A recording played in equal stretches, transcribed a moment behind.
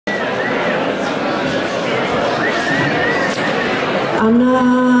I'm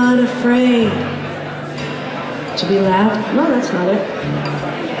not afraid to be laughed. No, that's not it.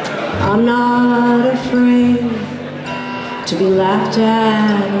 I'm not afraid to be laughed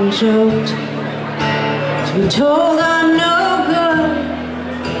at and joked, to be told I'm no good,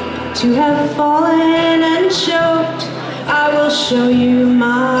 to have fallen and choked. I will show you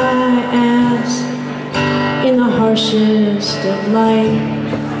my ass in the harshest of light.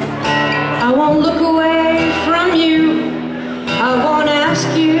 I won't look away from you. I won't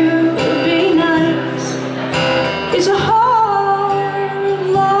ask you to be nice. It's a hard,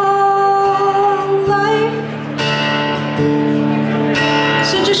 long life,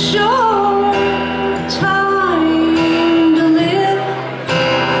 such a short time to live.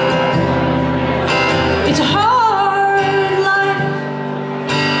 It's a hard life,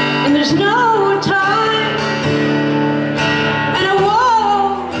 and there's no time, and I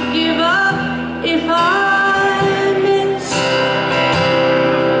won't give up if I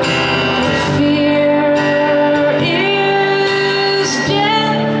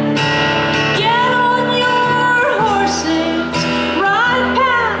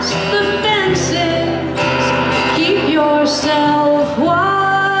yourself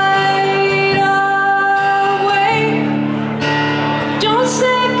wide awake. Don't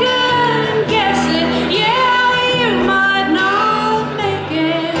second guess it. Yeah, you might not make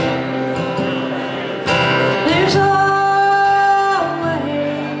it. There's always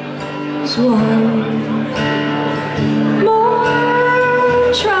one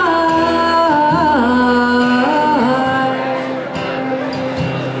more try.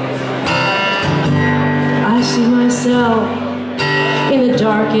 I see myself in the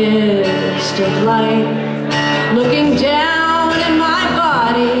darkest of light, looking down at my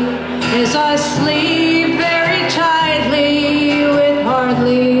body as I sleep very tightly with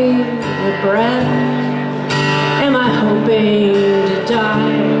hardly a breath. Am I hoping to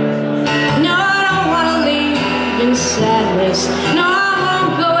die? No, I don't want to leave in sadness. No, I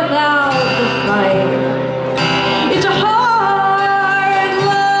won't go without the fight. It's a hard,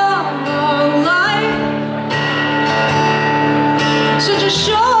 long life, such a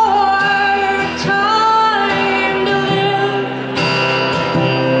short time to live.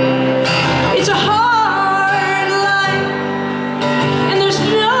 It's a hard life, and there's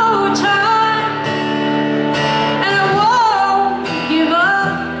no time, and I won't give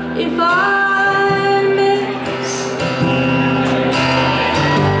up if I miss.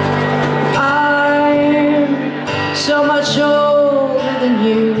 I'm so much older than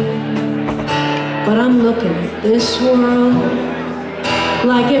you, but I'm looking at this world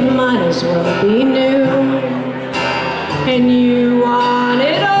like it might as well be new. And you want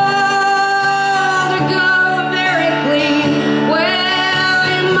it all to go very clean. Well,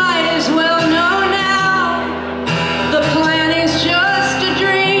 you might as well know now the plan is just a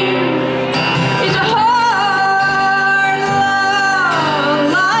dream. It's a hard,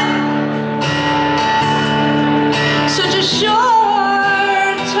 long life, such a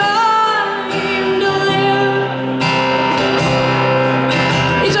short time to live.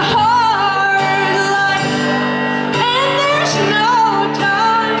 It's a hard life, and there's no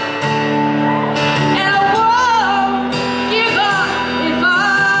time, and I won't give up if I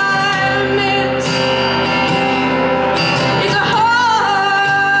miss. It's a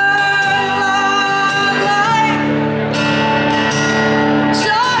hard, long life,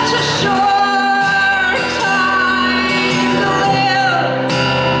 such a short time to live.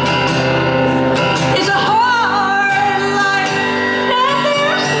 It's a hard life, and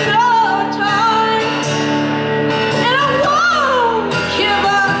there's no time, and I won't give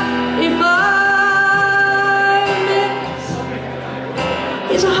up if I miss.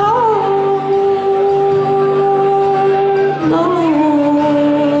 It's a hard